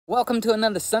Welcome to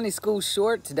another Sunday School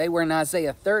Short. Today we're in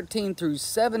Isaiah 13 through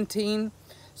 17,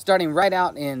 starting right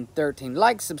out in 13.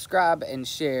 Like, subscribe, and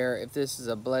share if this is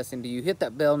a blessing to you. Hit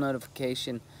that bell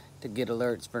notification to get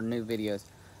alerts for new videos.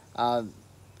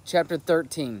 Chapter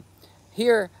 13.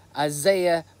 Here,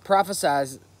 Isaiah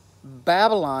prophesies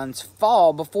Babylon's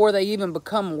fall before they even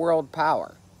become world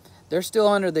power. They're still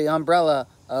under the umbrella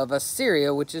of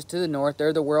Assyria, which is to the north.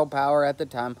 They're the world power at the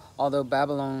time, although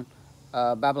Babylon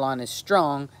is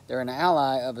strong. They're an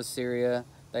ally of Assyria.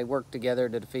 They work together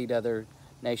to defeat other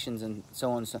nations and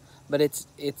so on and so. But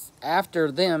it's after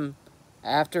them,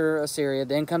 after Assyria,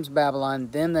 then comes Babylon.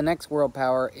 Then the next world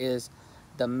power is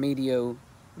the Media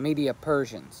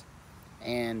Persians,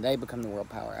 and they become the world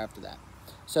power after that.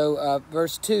 So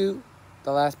verse 2,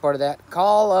 the last part of that,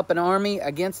 call up an army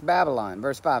against Babylon.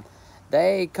 Verse 5,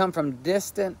 they come from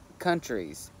distant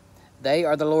countries. They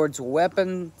are the Lord's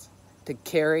weapons to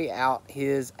carry out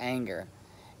his anger.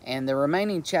 And the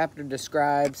remaining chapter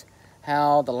describes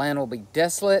how the land will be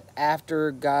desolate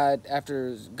after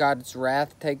God's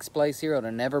wrath takes place here.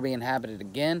 It'll never be inhabited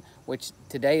again, which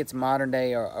today it's modern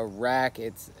day Iraq.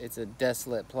 It's a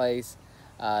desolate place.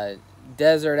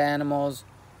 Desert animals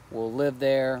will live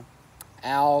there.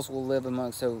 Owls will live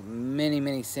among, so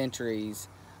many centuries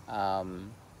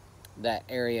that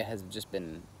area has just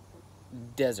been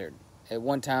desert. At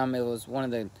one time it was one of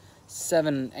the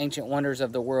 7 ancient wonders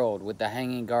of the world, with the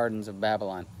hanging gardens of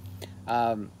Babylon.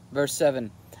 Verse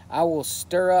 7, I will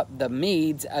stir up the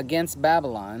Medes against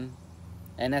Babylon.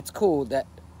 And that's cool that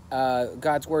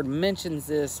God's word mentions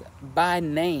this by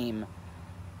name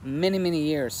many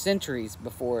years, centuries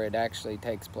before it actually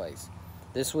takes place.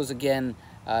 This was again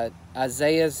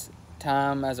Isaiah's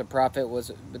time as a prophet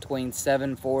was between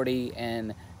 740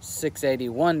 and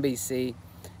 681 BC.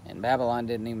 And Babylon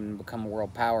didn't even become a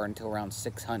world power until around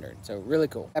 600. So really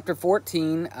cool. Chapter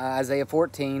 14, Isaiah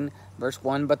 14, verse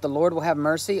 1. But the Lord will have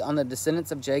mercy on the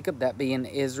descendants of Jacob, that being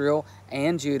Israel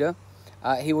and Judah.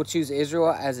 He will choose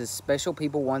Israel as his special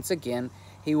people once again.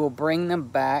 He will bring them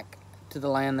back to the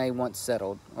land they once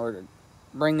settled, or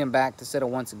bring them back to settle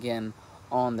once again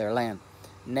on their land.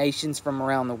 Nations from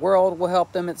around the world will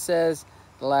help them, it says.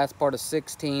 The last part of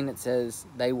 16, it says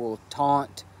they will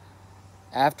taunt.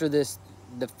 After this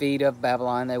defeat of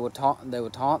Babylon, they will taunt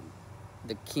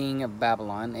the king of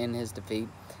Babylon in his defeat.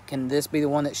 Can this be the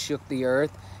one that shook the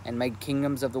earth and made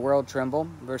kingdoms of the world tremble?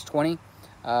 Verse 20,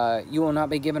 you will not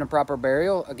be given a proper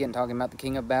burial. Again, talking about the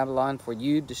king of Babylon, for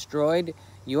you destroyed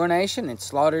your nation and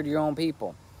slaughtered your own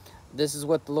people. This is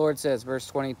what the Lord says, verse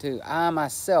 22, I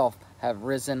myself have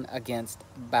risen against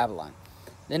Babylon.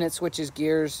 Then it switches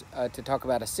gears to talk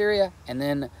about Assyria, and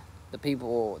then the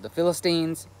people, the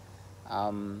Philistines.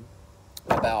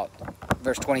 About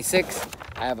verse 26,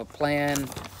 I have a plan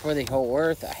for the whole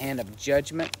earth, a hand of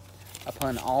judgment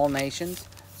upon all nations.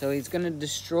 So he's going to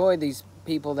destroy these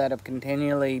people that have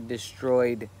continually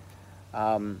destroyed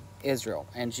Israel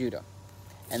and Judah.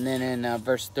 And then in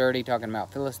verse 30, talking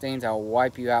about Philistines, I will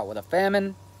wipe you out with a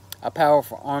famine. A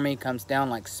powerful army comes down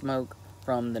like smoke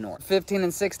from the north. 15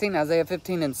 and 16, Isaiah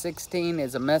 15 and 16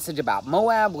 is a message about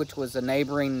Moab, which was a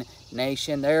neighboring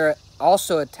nation. They're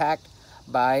also attacked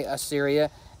by Assyria.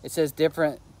 It says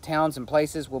different towns and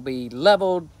places will be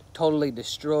leveled, totally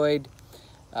destroyed.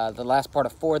 The last part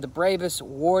of 4, the bravest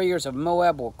warriors of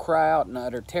Moab will cry out in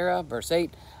utter terror. Verse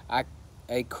 8,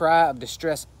 a cry of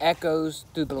distress echoes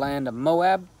through the land of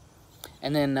Moab.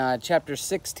 And then chapter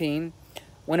 16,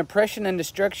 when oppression and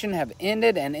destruction have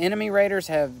ended and enemy raiders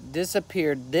have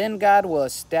disappeared, then God will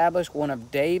establish one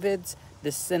of David's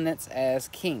descendants as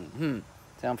king.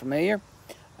 Sound familiar?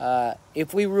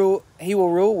 If we rule, he will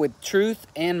rule with truth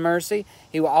and mercy.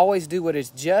 He will always do what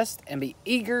is just and be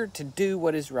eager to do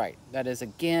what is right. That is,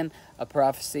 again, a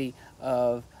prophecy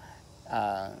of,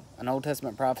 an Old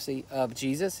Testament prophecy of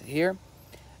Jesus here.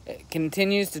 It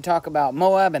continues to talk about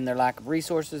Moab and their lack of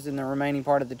resources in the remaining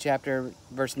part of the chapter.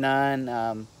 Verse 9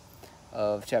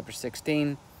 of chapter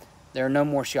 16. There are no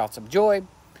more shouts of joy.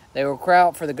 They will cry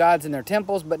out for the gods in their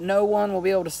temples, but no one will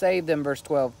be able to save them. Verse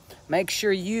 12. Make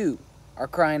sure you are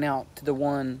crying out to the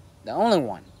one, the only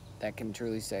one that can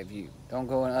truly save you. Don't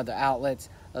go in other outlets,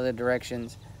 other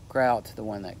directions. Cry out to the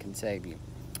one that can save you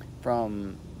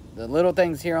from the little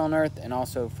things here on earth and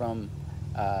also from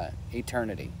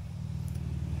eternity.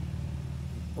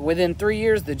 Within 3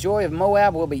 years, the joy of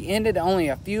Moab will be ended. Only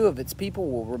a few of its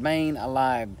people will remain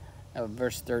alive.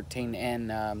 Verse 13.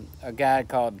 And a guy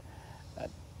called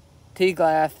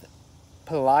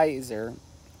Tiglath-Pileser,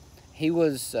 he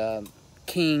was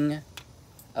king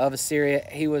of Assyria.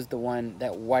 He was the one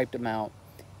that wiped them out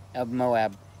of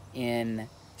Moab in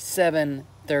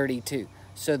 732.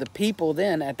 So the people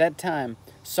then, at that time,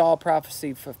 saw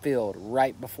prophecy fulfilled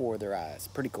right before their eyes.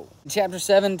 Pretty cool. Chapter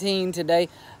 17 today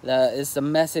is the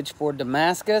message for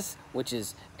Damascus, which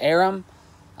is Aram,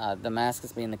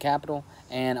 Damascus being the capital,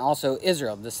 and also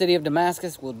Israel. The city of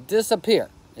Damascus will disappear,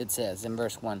 it says in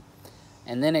verse 1.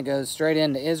 And then it goes straight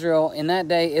into Israel. In that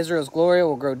day, Israel's glory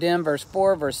will grow dim. Verse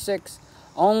 4, verse 6.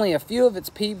 Only a few of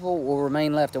its people will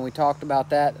remain left. And we talked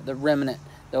about that, the remnant.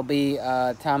 There'll be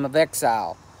a time of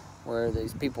exile where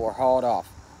these people were hauled off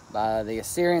by the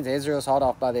Assyrians. Israel's hauled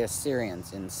off by the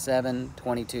Assyrians in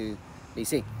 722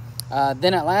 BC.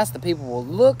 Then at last the people will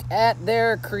look at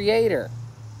their Creator.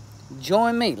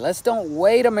 Join me. Let's don't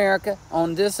wait, America,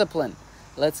 on discipline.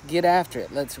 Let's get after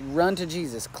it. Let's run to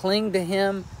Jesus. Cling to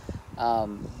Him.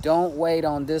 Don't wait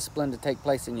on discipline to take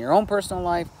place in your own personal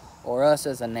life or us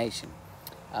as a nation.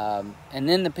 And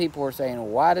then the people were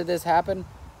saying, why did this happen?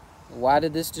 Why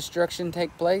did this destruction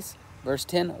take place? Verse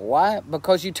 10, why?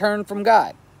 Because you turned from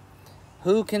God.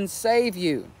 Who can save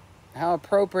you? How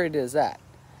appropriate is that?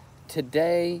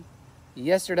 Today,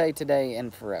 yesterday, today,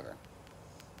 and forever.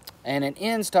 And it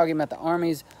ends talking about the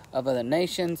armies of other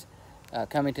nations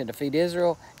coming to defeat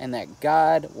Israel, and that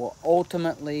God will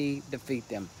ultimately defeat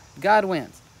them. God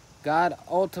wins. God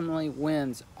ultimately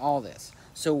wins all this.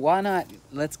 So why not?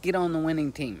 Let's get on the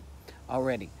winning team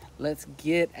already. Let's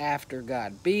get after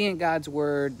God. Be in God's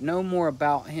Word. Know more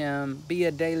about Him. Be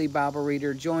a daily Bible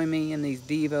reader. Join me in these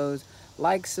devos.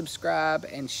 Like, subscribe,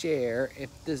 and share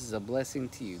if this is a blessing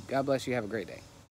to you. God bless you. Have a great day.